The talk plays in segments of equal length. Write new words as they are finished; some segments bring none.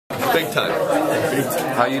Big time.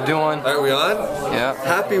 How you doing? Are we on? Yeah.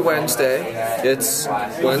 Happy Wednesday. It's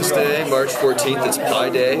Wednesday, March 14th. It's Pie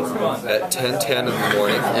Day at 10:10 in the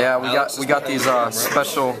morning. Yeah, we got these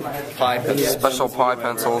special pie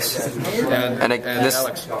pencils. And this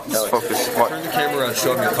focus. What? Turn the camera around.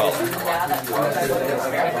 Show them your collar.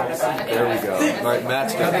 There we go. All right,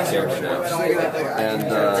 Matt's got the camera now.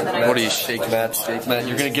 And what are you shaking? Matt,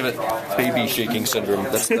 you're gonna give it baby shaking syndrome.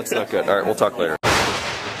 That's not good. All right, we'll talk later.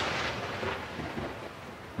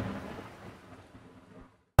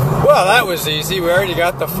 Well, that was easy. We already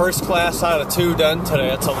got the first class out of 2 done today.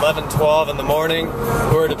 It's 11:12 in the morning.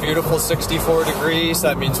 We're at a beautiful 64 degrees.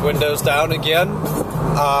 That means windows down again.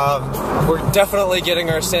 We're definitely getting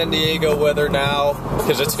our San Diego weather now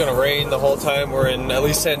because it's going to rain the whole time. We're in at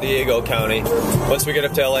least San Diego County. Once we get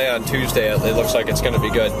up to LA on Tuesday, it looks like it's going to be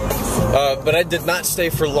good. But I did not stay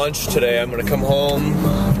for lunch today. I'm going to come home,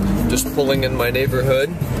 just pulling in my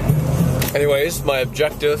neighborhood. Anyways, my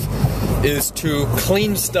objective is to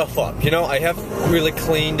clean stuff up. You know, I haven't really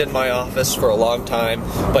cleaned in my office for a long time.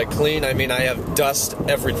 By clean, I mean I have dust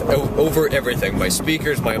over everything. My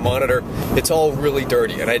speakers, my monitor, it's all really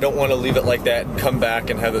dirty, and I don't want to leave it like that and come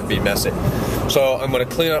back and have it be messy. So I'm going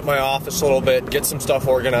to clean up my office a little bit, get some stuff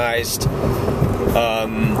organized,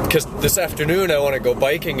 because this afternoon I want to go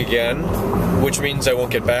biking again, which means I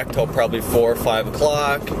won't get back till probably 4 or 5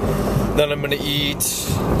 o'clock. Then I'm going to eat,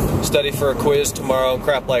 study for a quiz tomorrow, and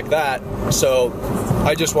crap like that. So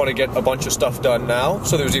I just want to get a bunch of stuff done now,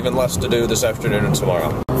 so there's even less to do this afternoon and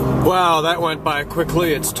tomorrow. Wow, that went by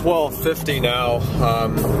quickly. It's 12:50 now.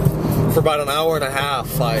 For about an hour and a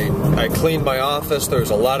half, I cleaned my office. There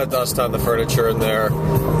was a lot of dust on the furniture in there.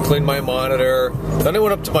 Cleaned my monitor. Then I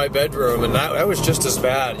went up to my bedroom, and that was just as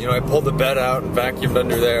bad. You know, I pulled the bed out and vacuumed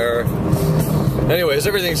under there. Anyways,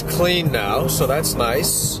 everything's clean now, so that's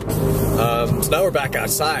nice. So now we're back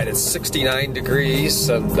outside. It's 69 degrees,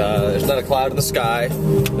 and there's not a cloud in the sky.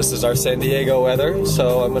 This is our San Diego weather,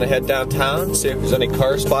 so I'm going to head downtown, see if there's any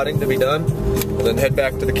car spotting to be done, and then head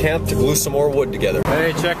back to the camp to glue some more wood together.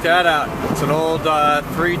 Hey, check that out. It's an old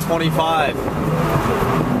 325.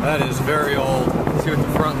 That is very old. Let's see what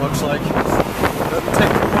the front looks like. Doesn't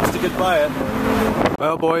take too much to get by it.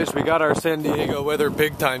 Well, boys, we got our San Diego weather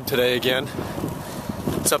big time today again.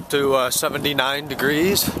 It's up to 79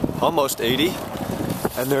 degrees, almost 80,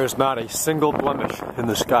 and there's not a single blemish in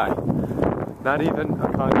the sky. Not even a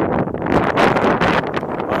contour.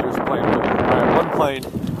 Oh, there's a plane over there. Alright, one plane.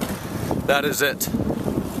 That is it.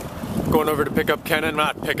 Going over to pick up Kenan,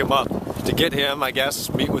 not pick him up. To get him, I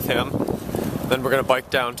guess, meet with him. Then we're going to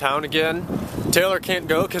bike downtown again. Taylor can't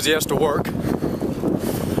go because he has to work,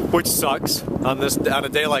 which sucks on a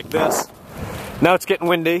day like this. Now it's getting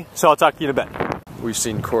windy, so I'll talk to you in a bit. We've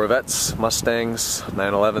seen Corvettes, Mustangs,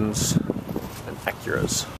 911s, and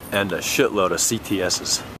Acuras, and a shitload of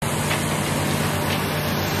CTSs.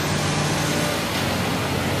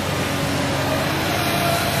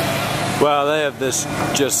 Wow, they have this,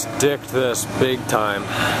 just dicked this big time.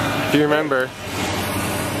 If you remember,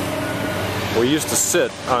 we used to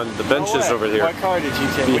sit on the benches over here. What car did you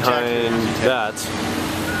take? Behind that.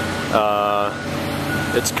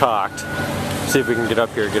 It's cocked. See if we can get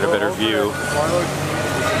up here and get a better view.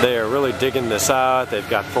 They are really digging this out. They've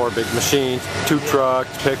got 4 big machines, 2 trucks,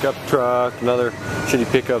 pickup truck, another shitty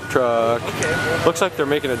pickup truck. Looks like they're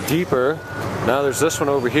making it deeper. Now there's this one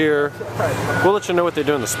over here. We'll let you know what they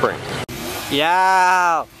do in the spring.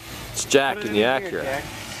 Yeah, it's Jack in the Acura.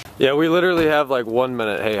 Yeah, we literally have like 1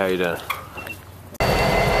 minute. Hey, how you doing?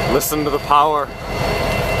 Listen to the power.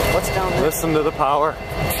 What's down there? Listen to the power. A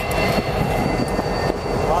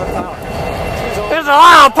lot of power. There's a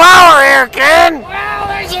lot of power here, Ken! Well,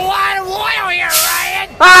 there's a lot of oil here, Ryan!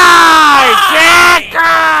 Hi, Jack!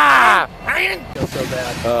 I didn't feel so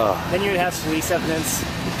bad. Then you'd have police evidence.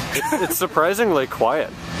 It's surprisingly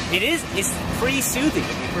quiet. It is. It's pretty soothing,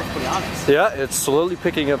 to be perfectly honest. Yeah, it's slowly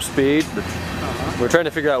picking up speed, but we're trying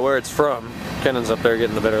to figure out where it's from. Kennan's up there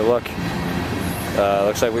getting a better look.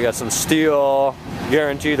 Looks like we got some steel.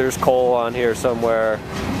 Guarantee there's coal on here somewhere.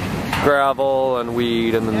 Gravel and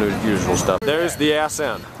weed and the usual stuff. There's the ass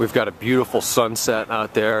end. We've got a beautiful sunset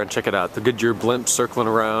out there, and check it out. The Goodyear blimp circling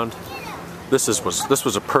around. This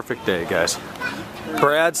was a perfect day, guys.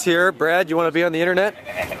 Brad's here. Brad, you want to be on the internet?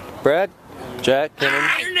 Brad? Jack? Kenan?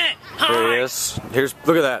 There he is.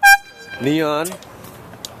 Look at that. Neon.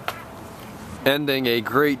 Ending a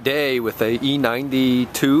great day with a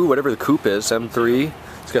E92, whatever the coupe is, M3.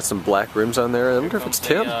 It's got some black rims on there. I wonder if it's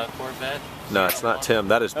Tim. No, it's not Tim.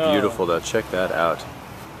 That is beautiful though. Check that out.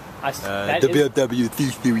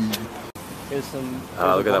 WW3.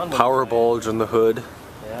 Look at that power bulge on the hood.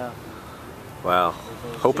 Yeah. Wow.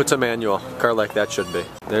 Hope it's a manual. Car like that should be.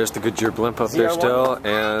 There's the Goodyear blimp up there still,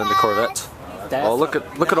 and the Corvette. Oh, look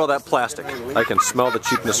at all that plastic. I can smell the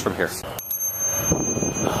cheapness from here.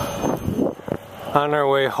 On our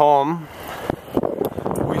way home,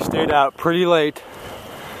 we stayed out pretty late,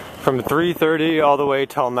 from 3:30 all the way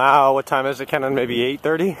till now. What time is it, Kenan? Maybe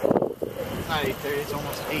 8:30? Not 8:30, it's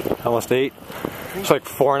almost 8. Almost 8. It's like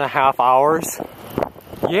 4.5 hours.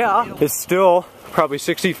 Yeah, it's still probably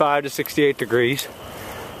 65 to 68 degrees.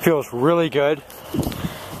 Feels really good.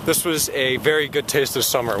 This was a very good taste of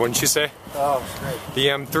summer, wouldn't you say? Oh, great. The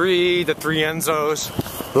M3, the 3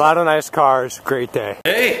 Enzos, a lot of nice cars, great day.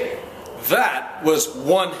 Hey, that was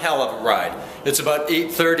one hell of a ride. It's about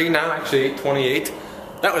 8:30 now, actually 8:28.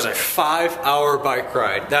 That was a 5-hour bike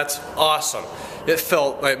ride. That's awesome. It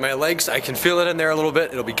felt like my legs, I can feel it in there a little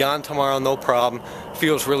bit. It'll be gone tomorrow, no problem.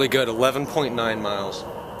 Feels really good, 11.9 miles.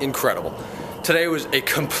 Incredible. Today was a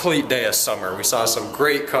complete day of summer. We saw some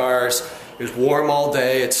great cars. It was warm all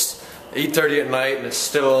day. It's 8:30 at night and it's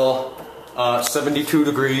still 72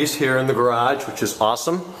 degrees here in the garage, which is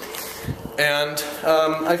awesome. And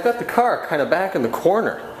I've got the car kind of back in the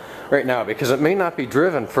corner right now because it may not be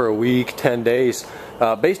driven for a week, 10 days,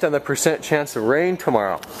 based on the percent chance of rain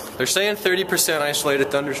tomorrow. They're saying 30% isolated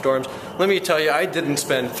thunderstorms. Let me tell you, I didn't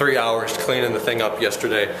spend 3 hours cleaning the thing up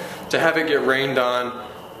yesterday. To have it get rained on,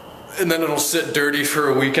 and then it'll sit dirty for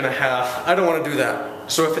a week and a half. I don't want to do that.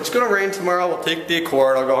 So if it's going to rain tomorrow, we'll take the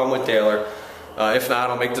Accord, I'll go home with Taylor. If not,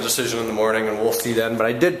 I'll make the decision in the morning and we'll see then. But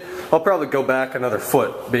I'll probably go back another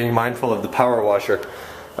foot, being mindful of the power washer.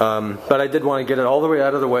 But I did want to get it all the way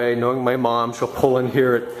out of the way, knowing my mom, she'll pull in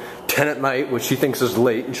here at 10 at night, which she thinks is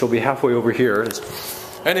late, and she'll be halfway over here.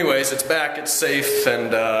 Anyways, it's back, it's safe,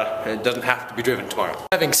 and it doesn't have to be driven tomorrow.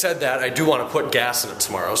 Having said that, I do want to put gas in it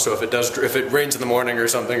tomorrow, so if it rains in the morning or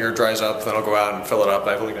something or dries up, then I'll go out and fill it up.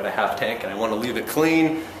 I've only got a half tank, and I want to leave it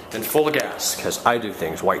clean and full of gas, because I do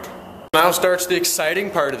things white. Now starts the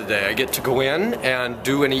exciting part of the day. I get to go in and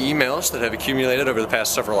do any emails that have accumulated over the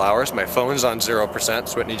past several hours. My phone's on 0%,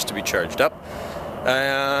 so it needs to be charged up.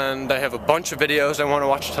 And I have a bunch of videos I want to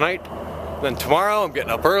watch tonight. Then tomorrow, I'm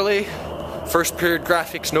getting up early. First period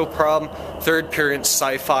graphics, no problem. Third period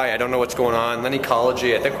sci-fi, I don't know what's going on. Then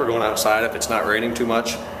ecology, I think we're going outside if it's not raining too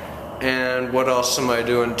much. And what else am I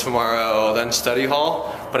doing tomorrow? Then study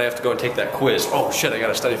hall, but I have to go and take that quiz. Oh shit, I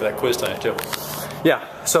gotta study for that quiz tonight too. Yeah,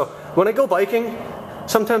 so when I go biking,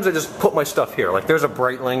 sometimes I just put my stuff here. Like there's a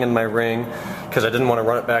Breitling in my ring because I didn't want to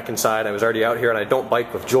run it back inside. I was already out here and I don't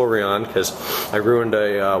bike with jewelry on because I ruined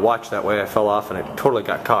a watch that way. I fell off and I totally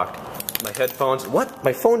got cocked. My headphones, what?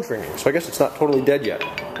 My phone's ringing, so I guess it's not totally dead yet.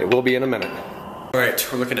 It will be in a minute. Alright,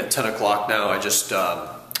 we're looking at 10 o'clock now. I just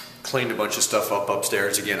cleaned a bunch of stuff up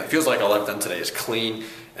upstairs again. It feels like all I've done today is clean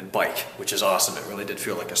and bike, which is awesome. It really did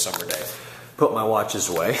feel like a summer day. Put my watches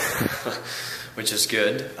away, which is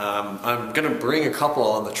good. I'm gonna bring a couple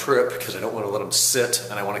on the trip because I don't want to let them sit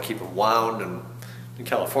and I want to keep them wound. And in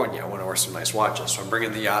California, I want to wear some nice watches. So I'm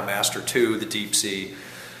bringing the Yachtmaster 2, the Deep Sea,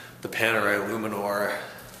 the Panerai Luminor,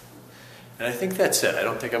 and I think that's it. I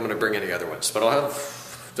don't think I'm going to bring any other ones, but I'll have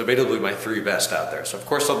debatably my 3 best out there. So of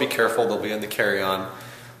course I'll be careful. They'll be in the carry-on.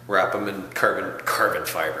 Wrap them in carbon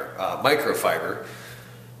fiber, microfiber,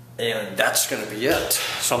 and that's going to be it.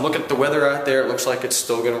 So I'm looking at the weather out there. It looks like it's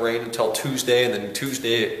still going to rain until Tuesday, and then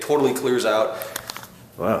Tuesday it totally clears out.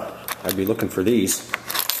 Wow, I'd be looking for these.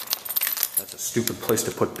 That's a stupid place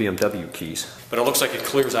to put BMW keys. But it looks like it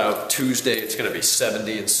clears out Tuesday. It's going to be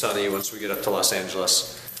 70 and sunny once we get up to Los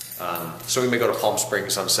Angeles. So we may go to Palm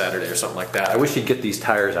Springs on Saturday or something like that. I wish you'd get these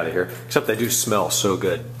tires out of here, except they do smell so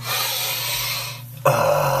good.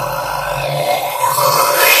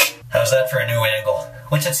 How's that for a new angle?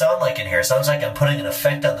 What's it sound like in here? It sounds like I'm putting an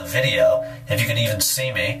effect on the video, if you can even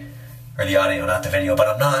see me. Or the audio, not the video, but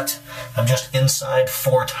I'm not. I'm just inside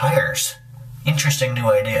 4 tires. Interesting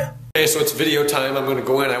new idea. Okay, so it's video time. I'm going to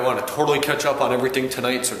go in. I want to totally catch up on everything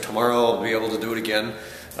tonight, so tomorrow I'll be able to do it again.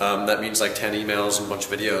 That means like 10 emails and a bunch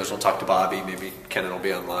of videos. I'll talk to Bobby, maybe Kenan will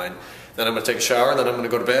be online. Then I'm going to take a shower, then I'm going to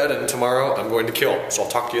go to bed, and tomorrow I'm going to kill. So I'll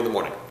talk to you in the morning.